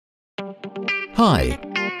Hi,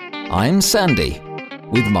 I'm Sandy.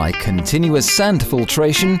 With my continuous sand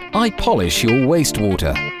filtration, I polish your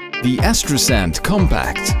wastewater. The ASTRASAND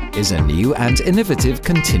COMPAQT is a new and innovative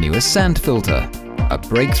continuous sand filter, a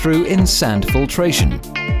breakthrough in sand filtration.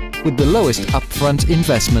 With the lowest upfront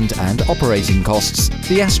investment and operating costs,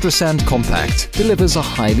 the ASTRASAND COMPAQT delivers a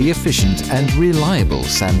highly efficient and reliable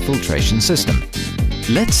sand filtration system.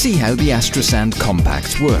 Let's see how the ASTRASAND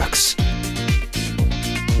COMPAQT works.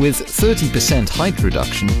 With 30% height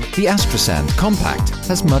reduction, the ASTRASAND COMPAQT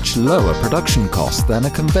has much lower production cost than a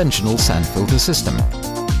conventional sand filter system.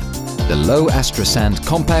 The low ASTRASAND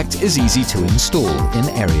COMPAQT is easy to install in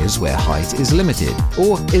areas where height is limited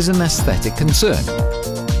or is an aesthetic concern.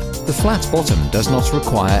 The flat bottom does not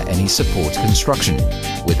require any support construction.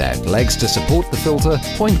 Without legs to support the filter,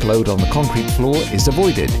 point load on the concrete floor is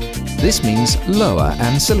avoided. This means lower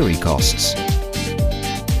ancillary costs.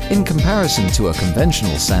 In comparison to a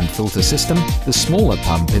conventional sand filter system, the smaller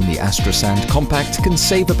pump in the ASTRASAND COMPAQT can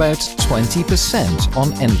save about 20%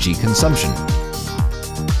 on energy consumption.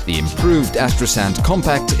 The improved ASTRASAND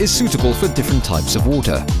COMPAQT is suitable for different types of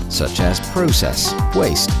water, such as process,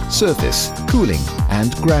 waste, surface, cooling,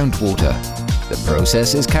 and groundwater. The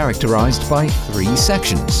process is characterized by 3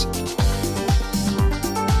 sections.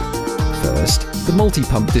 First, the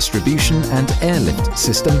multi-pump distribution and airlift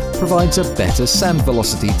system provides a better sand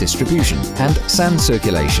velocity distribution and sand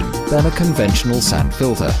circulation than a conventional sand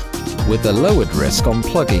filter, with a lowered risk on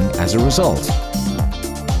plugging as a result.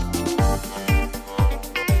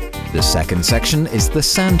 The second section is the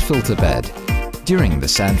sand filter bed. During the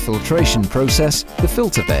sand filtration process, the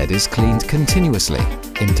filter bed is cleaned continuously.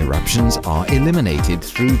 Interruptions are eliminated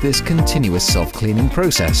through this continuous self-cleaning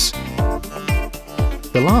process.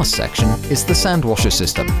 The last section is the sand washer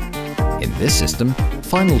system. In this system,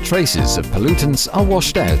 final traces of pollutants are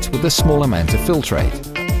washed out with a small amount of filtrate.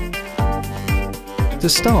 To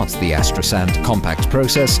start the ASTRASAND COMPAQT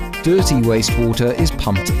process, dirty wastewater is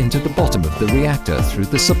pumped into the bottom of the reactor through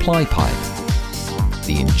the supply pipe.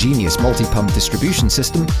 The ingenious multi-pump distribution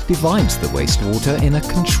system divides the wastewater in a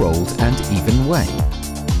controlled and even way.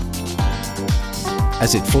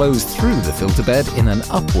 As it flows through the filter bed in an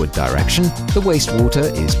upward direction, the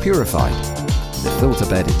wastewater is purified. The filter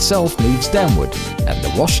bed itself moves downward, and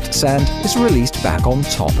the washed sand is released back on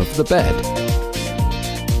top of the bed.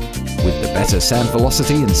 With the better sand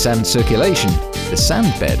velocity and sand circulation, the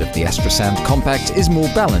sand bed of the ASTRASAND COMPAQT is more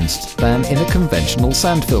balanced than in a conventional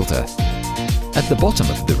sand filter. At the bottom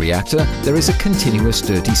of the reactor, there is a continuous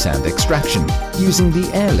dirty sand extraction, using the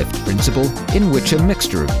airlift principle in which a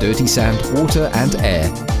mixture of dirty sand, water and air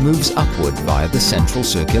moves upward via the central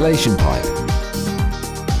circulation pipe.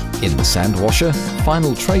 In the sand washer,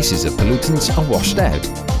 final traces of pollutants are washed out,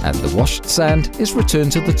 and the washed sand is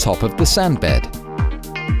returned to the top of the sand bed.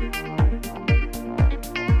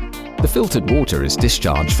 The filtered water is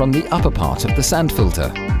discharged from the upper part of the sand filter.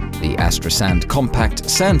 The ASTRASAND COMPAQT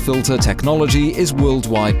sand filter technology is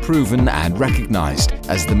worldwide proven and recognized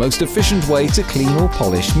as the most efficient way to clean or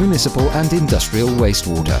polish municipal and industrial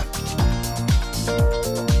wastewater.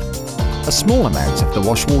 A small amount of the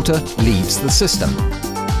wash water leaves the system.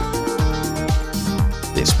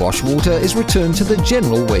 This wash water is returned to the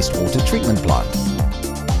general wastewater treatment plant.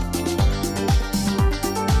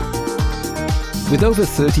 With over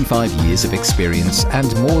 35 years of experience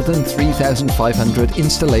and more than 3,500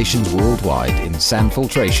 installations worldwide in sand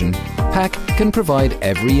filtration, PAC can provide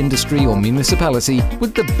every industry or municipality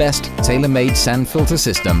with the best tailor-made sand filter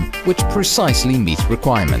system which precisely meets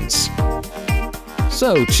requirements.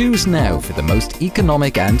 So choose now for the most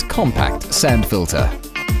economic and compact sand filter.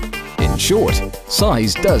 In short,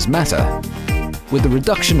 size does matter. With a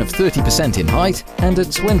reduction of 30% in height and a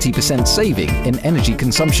 20% saving in energy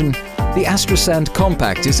consumption, the ASTRASAND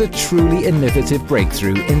COMPAQT is a truly innovative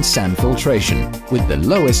breakthrough in sand filtration, with the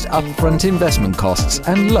lowest upfront investment costs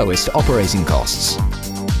and lowest operating costs.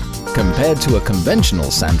 Compared to a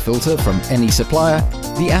conventional sand filter from any supplier,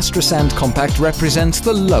 the ASTRASAND COMPAQT represents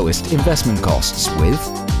the lowest investment costs with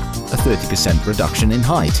a 30% reduction in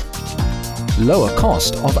height, lower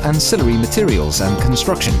cost of ancillary materials and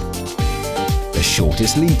construction, the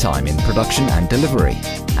shortest lead time in production and delivery,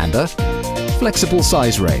 and a flexible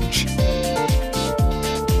size range.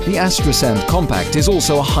 The ASTRASAND COMPAQT is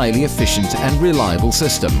also a highly efficient and reliable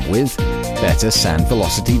system with better sand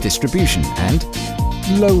velocity distribution and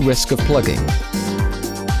low risk of plugging.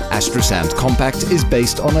 ASTRASAND COMPAQT is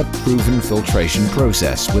based on a proven filtration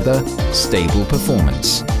process with a stable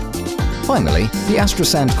performance. Finally, the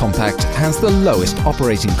ASTRASAND COMPAQT has the lowest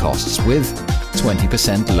operating costs with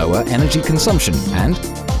 20% lower energy consumption and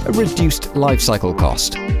a reduced life cycle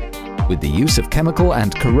cost. With the use of chemical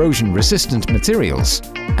and corrosion-resistant materials,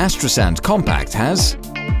 ASTRASAND COMPAQT has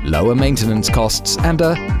lower maintenance costs and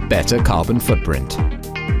a better carbon footprint.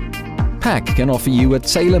 PAC can offer you a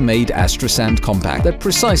tailor-made ASTRASAND COMPAQT that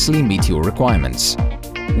precisely meet your requirements.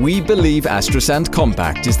 We believe ASTRASAND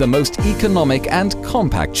COMPAQT is the most economic and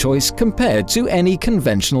compact choice compared to any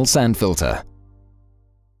conventional sand filter.